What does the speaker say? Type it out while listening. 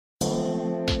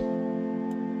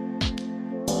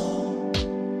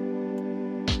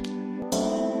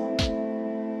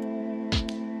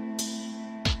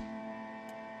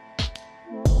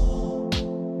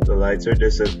lights are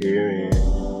disappearing.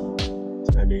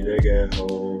 I need to get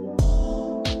home.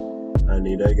 I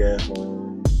need to get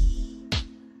home.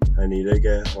 I need to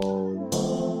get home.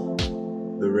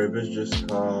 The river's just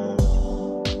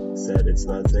called. Said it's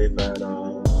not safe at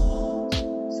all.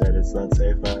 Said it's not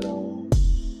safe at all.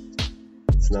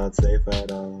 It's not safe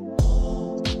at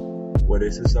all. What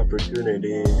is this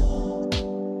opportunity?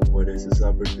 What is this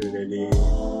opportunity?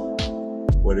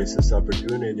 What is this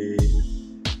opportunity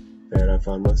that I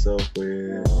found myself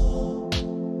with?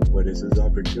 What is this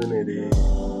opportunity?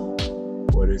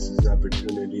 What is this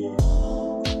opportunity?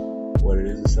 What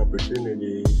is this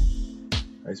opportunity?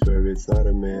 I swear it's not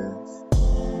a myth.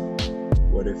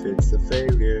 What if it's a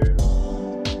failure?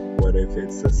 What if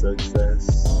it's a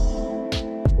success?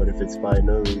 What if it's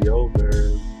finally over?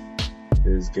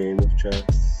 This game of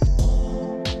chess.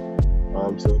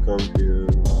 I'm so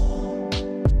confused.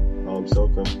 I'm so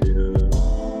confused.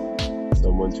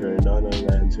 Someone turn on a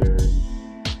lantern.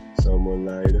 Someone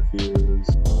light a fuse.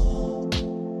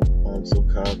 I'm so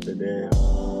confident.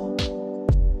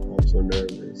 I'm so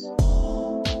nervous.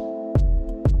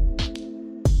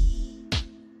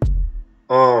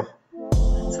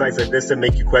 It's nights like this that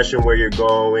make you question where you're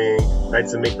going.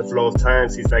 Nights that make the flow of time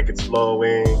seems like it's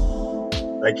flowing.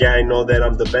 Like, yeah, I know that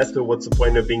I'm the best, but what's the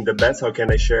point of being the best? How can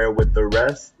I share it with the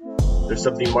rest? There's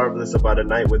something marvelous about a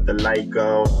night with the light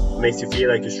gone. It makes you feel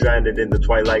like you're stranded in the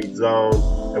twilight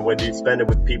zone. And whether you spend it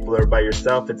with people or by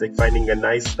yourself, it's like finding a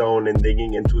nice stone and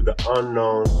digging into the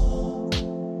unknown.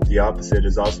 The opposite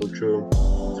is also true.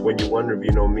 It's when you wonder if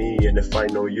you know me and if I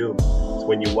know you. It's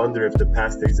when you wonder if the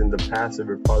past stays in the past, if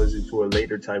it follows you to a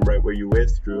later time right where you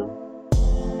withdrew.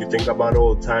 You think about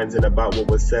old times and about what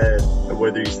was said, and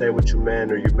whether you said what you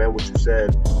meant or you meant what you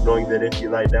said, knowing that if you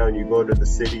lie down you go to the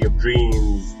city of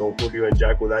dreams. Don't Julio and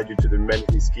Jack will add you to their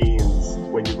many schemes.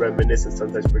 When you reminisce and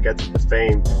sometimes forget the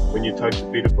fame, when you talk to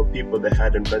beautiful people that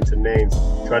had invented names,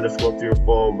 trying to scroll through your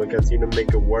phone but can't seem to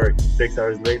make it work. 6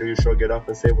 hours later you shrug it off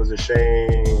and say it was a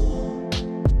shame.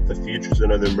 The future's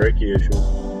another murky issue.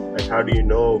 Like, how do you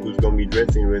know who's gonna be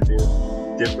drifting with you?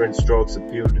 Different strokes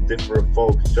appeal to different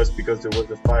folks. Just because there was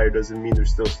a fire doesn't mean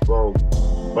there's still smoke.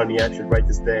 Funny, I should write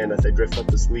this down as I drift off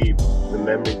to sleep. The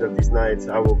memories of these nights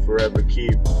I will forever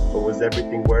keep. But was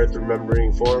everything worth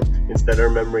remembering for? Instead of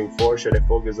remembering for, should I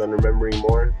focus on remembering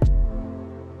more?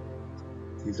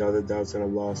 These are the doubts that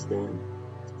I'm lost in.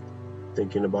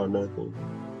 Thinking about nothing.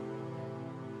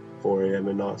 4 a.m.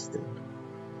 in Austin.